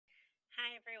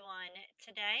Hi everyone.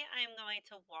 Today I'm going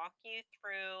to walk you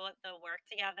through the Work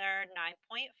Together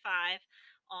 9.5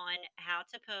 on how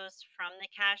to post from the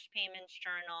cash payments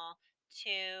journal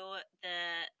to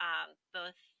the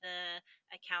both the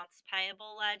accounts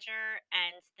payable ledger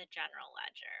and the general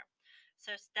ledger.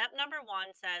 So step number one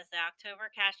says the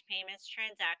October cash payments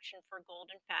transaction for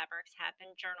Golden Fabrics have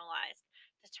been journalized.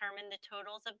 Determine the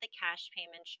totals of the cash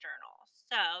payments journal.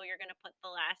 So you're going to put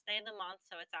the last day of the month,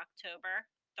 so it's October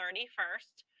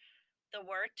 31st, the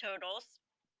word totals.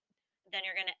 Then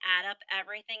you're going to add up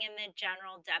everything in the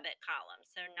general debit column.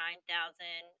 So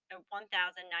 $1,917.02.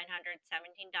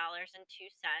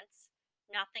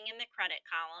 Nothing in the credit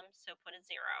column, so put a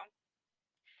zero.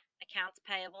 Accounts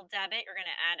payable debit, you're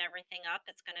going to add everything up.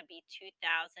 It's going to be $2,066.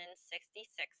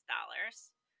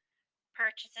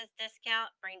 Purchases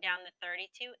discount, bring down the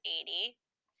 $32.80.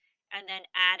 And then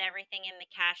add everything in the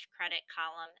cash credit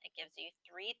column. It gives you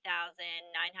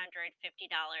 $3,950.22.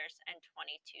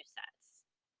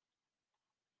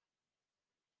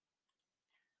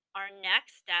 Our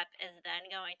next step is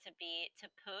then going to be to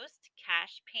post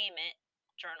cash payment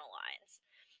journal lines.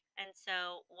 And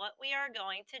so what we are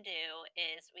going to do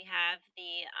is we have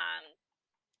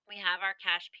our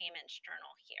cash payments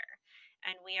journal here,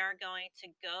 and we are going to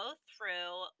go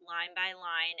through line by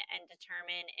line and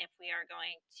determine if we are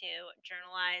going to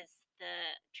journalize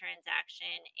the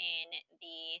transaction in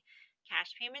the cash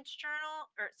payments journal,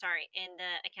 or sorry, in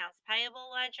the accounts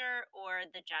payable ledger or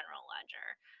the general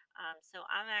ledger. So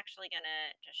I'm actually going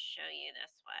to just show you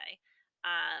this way.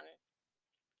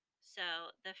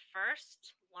 So the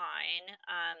first line,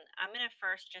 I'm going to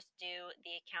first just do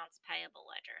the accounts payable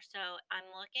ledger. So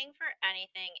I'm looking for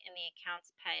anything in the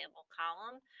accounts payable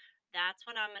column. That's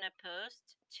what I'm going to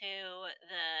post to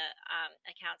the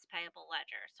accounts payable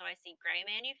ledger. So I see gray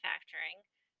manufacturing.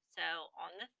 So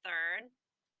on the third,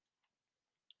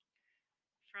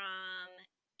 from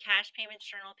cash payments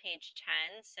journal page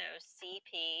 10, so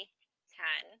CP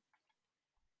 10,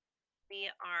 we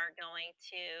are going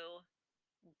to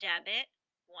debit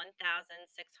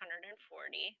 1,640.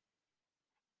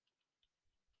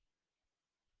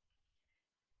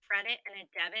 Credit and a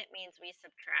debit means we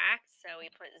subtract, so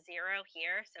we put zero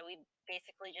here. So we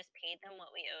basically just paid them what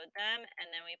we owed them,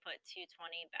 and then we put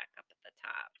 220 back up at the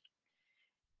top.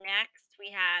 Next,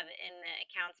 we have in the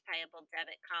accounts payable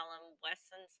debit column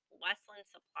Westland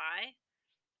Supply.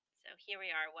 So here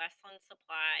we are, Westland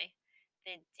Supply.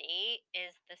 The date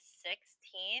is the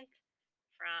 16th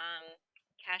from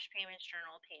Cash Payments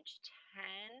Journal, page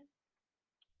 10.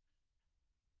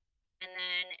 And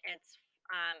then it's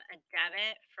a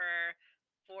debit for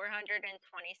 $426.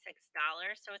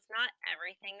 So it's not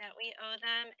everything that we owe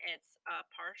them. It's a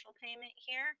partial payment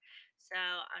here. So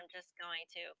I'm just going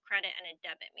to credit and a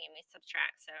debit mean we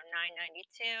subtract. So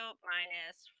 992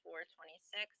 minus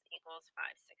 426 equals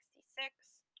 566.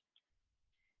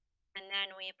 And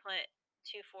then we put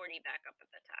 240 back up at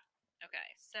the top.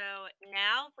 Okay, so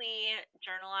now we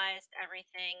journalized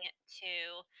everything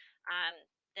to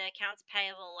the accounts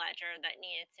payable ledger that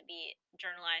needed to be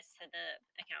journalized to the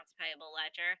accounts payable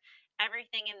ledger.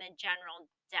 Everything in the general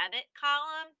debit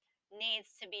column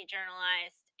needs to be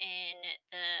journalized in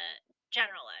the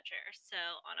general ledger.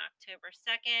 So on October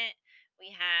 2nd,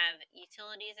 we have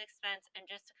utilities expense, and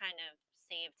just to kind of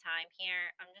save time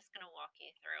here, I'm just going to walk you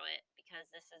through it because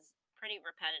this is pretty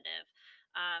repetitive.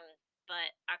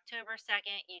 But October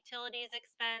 2nd, utilities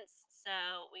expense.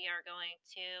 So we are going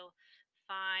to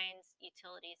find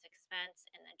utilities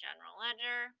expense in the general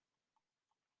ledger.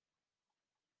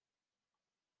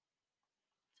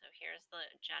 So here's the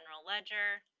general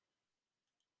ledger.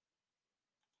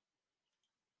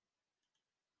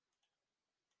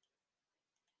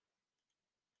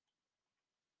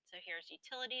 So here's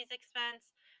utilities expense.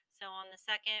 So on the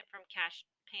 2nd, from cash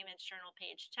payments journal,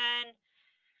 page 10,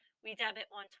 we debit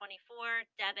 124,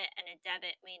 debit and a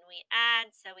debit mean we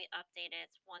add, so we update it,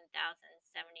 it's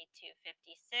 1,072.56,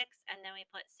 and then we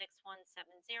put 6170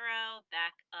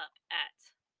 back up at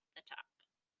the top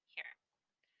here.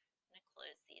 I'm going to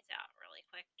close these out really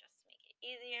quick just to make it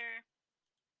easier.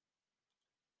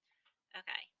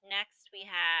 Okay, next we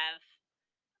have,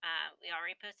 we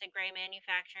already posted gray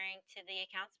manufacturing to the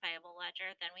accounts payable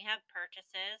ledger. Then we have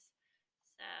purchases.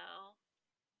 So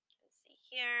you can see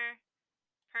here,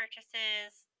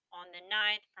 purchases on the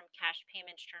 9th from cash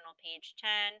payments journal, page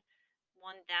 10,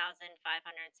 $1,575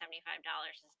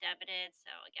 is debited.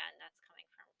 So again, that's coming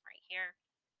from right here.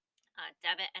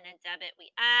 Debit and a debit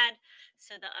we add.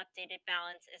 So the updated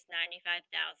balance is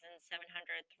 $95,703.25.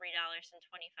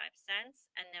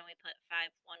 And then we put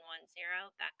 5110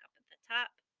 back up at the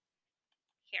top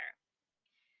here.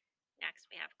 Next,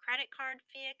 we have credit card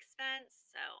fee expense.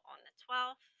 So on the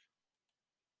 12th,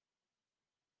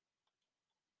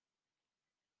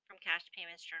 from cash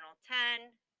payments journal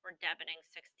 10, we're debiting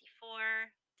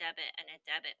 64. Debit and a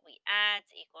debit we add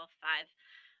to equal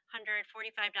 $545.15.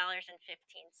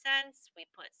 We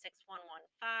put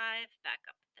 6115 back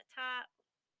up at the top.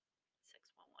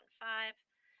 6115.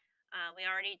 We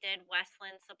already did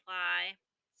Westland Supply.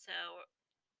 So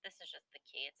this is just the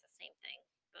key. It's the same thing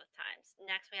both times.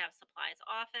 Next, we have Supplies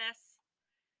Office.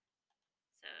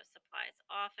 So Supplies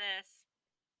Office.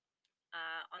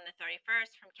 On the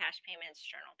 31st, from cash payments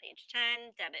journal page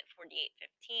 10, debit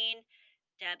 4815,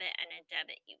 debit and a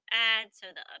debit you add.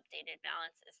 So the updated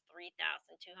balance is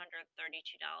 $3,232.32.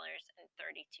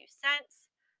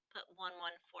 Put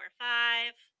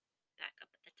 1145 back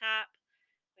up at the top.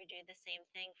 We do the same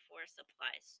thing for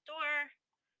supplies store.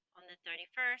 On the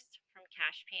 31st, from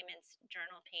cash payments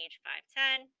journal page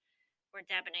 510, we're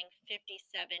debiting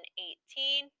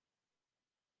 5718.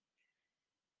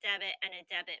 Debit and a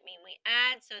debit mean we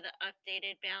add, so the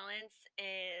updated balance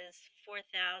is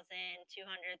 $4,237.36.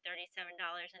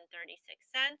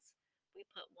 We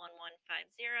put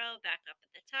 1150 back up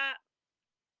at the top.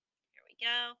 Here we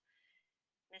go.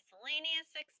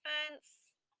 Miscellaneous expense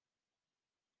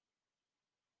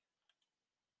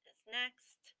is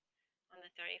next. On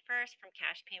the 31st, from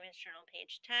cash payments journal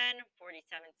page 10,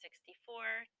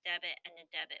 4764, debit and a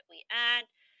debit we add.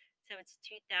 So it's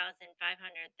 $2,537.61.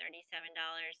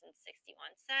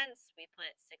 We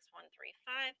put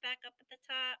 6135 back up at the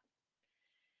top.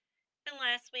 And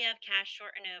last, we have cash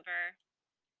short and over.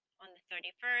 On the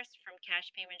 31st, from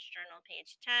cash payments journal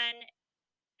page 10,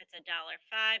 it's $1.05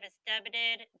 is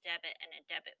debited, debit and a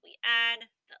debit we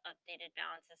add. The updated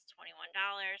balance is $21.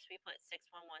 We put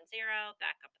 6110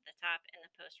 back up at the top in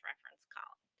the post reference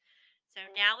column. So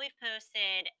now we've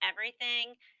posted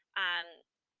everything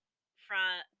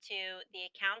to the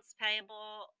accounts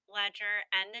payable ledger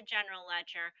and the general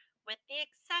ledger, with the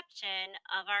exception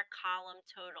of our column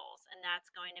totals, and that's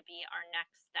going to be our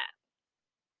next step.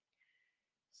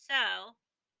 So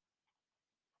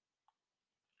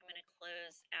I'm going to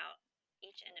close out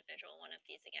each individual one of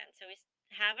these again. So we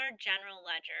have our general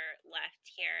ledger left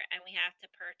here, and we have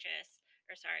to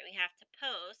we have to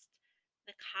post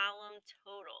the column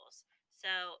totals.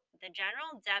 So the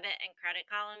general debit and credit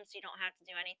columns, you don't have to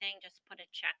do anything, just put a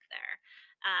check there.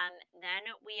 Then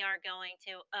we are going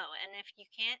to, and if you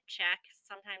can't check,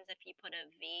 sometimes if you put a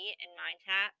V in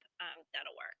MindTap,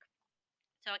 that'll work.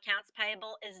 So accounts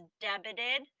payable is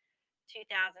debited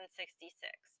 2066.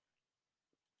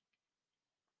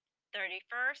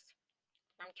 31st,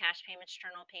 from cash payments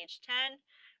journal page 10,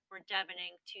 we're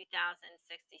debiting $2,066.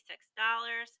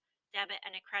 Debit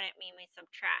and a credit mean we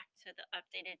subtract. So the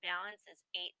updated balance is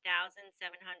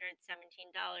 $8,717.53.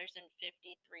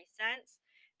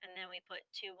 And then we put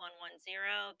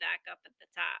 2110 back up at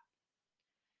the top.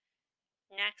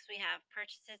 Next, we have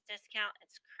purchases discount.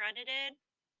 It's credited.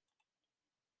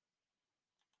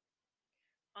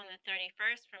 On the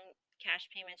 31st, from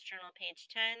cash payments journal page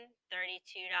 10,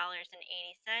 $32.80.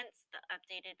 The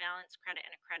updated balance credit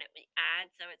and a credit we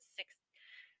add. So it's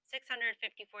 $654.28.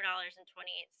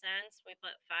 We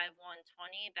put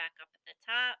 5120 back up at the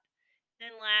top.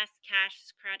 Then last, cash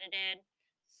is credited.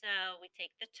 So we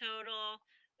take the total,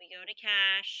 we go to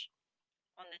cash.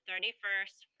 On the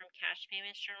 31st, from cash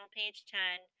payments journal page 10,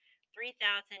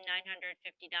 $3,950.22.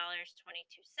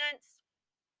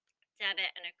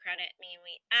 Debit and a credit mean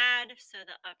we add, so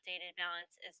the updated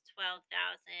balance is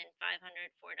 $12,504.97.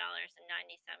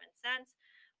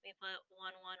 We put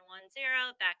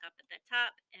 1110 back up at the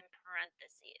top in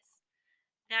parentheses.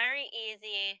 Very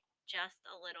easy, just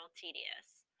a little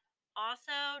tedious.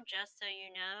 Also, just so you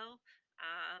know,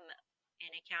 in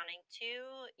accounting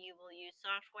 2, you will use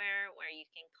software where you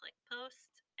can click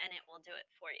post and it will do it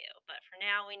for you. But for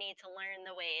now, we need to learn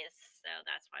the ways, so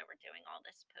that's why we're doing all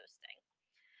this posting.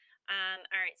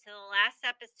 All right, so the last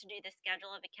step is to do the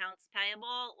schedule of accounts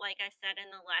payable. Like I said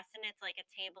in the lesson, it's like a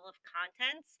table of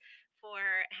contents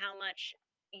for how much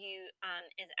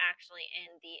is actually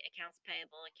in the accounts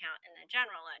payable account in the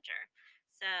general ledger.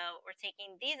 So we're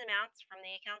taking these amounts from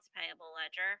the accounts payable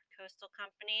ledger. Coastal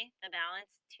Company, the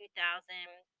balance $2,230.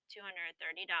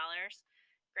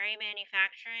 Gray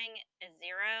Manufacturing is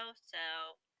 0,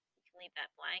 so you can leave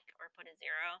that blank or put a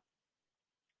 0.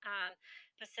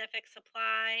 Pacific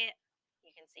Supply,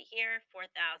 you can see here,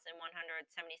 $4,177.96.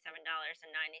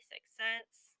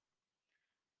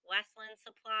 Westland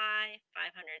Supply,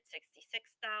 $566.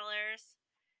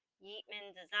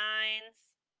 Yeatman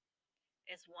Designs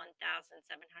is $1,743.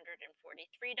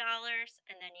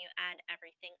 And then you add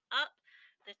everything up.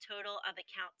 The total of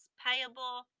accounts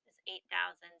payable is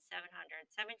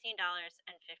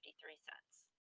 $8,717.53.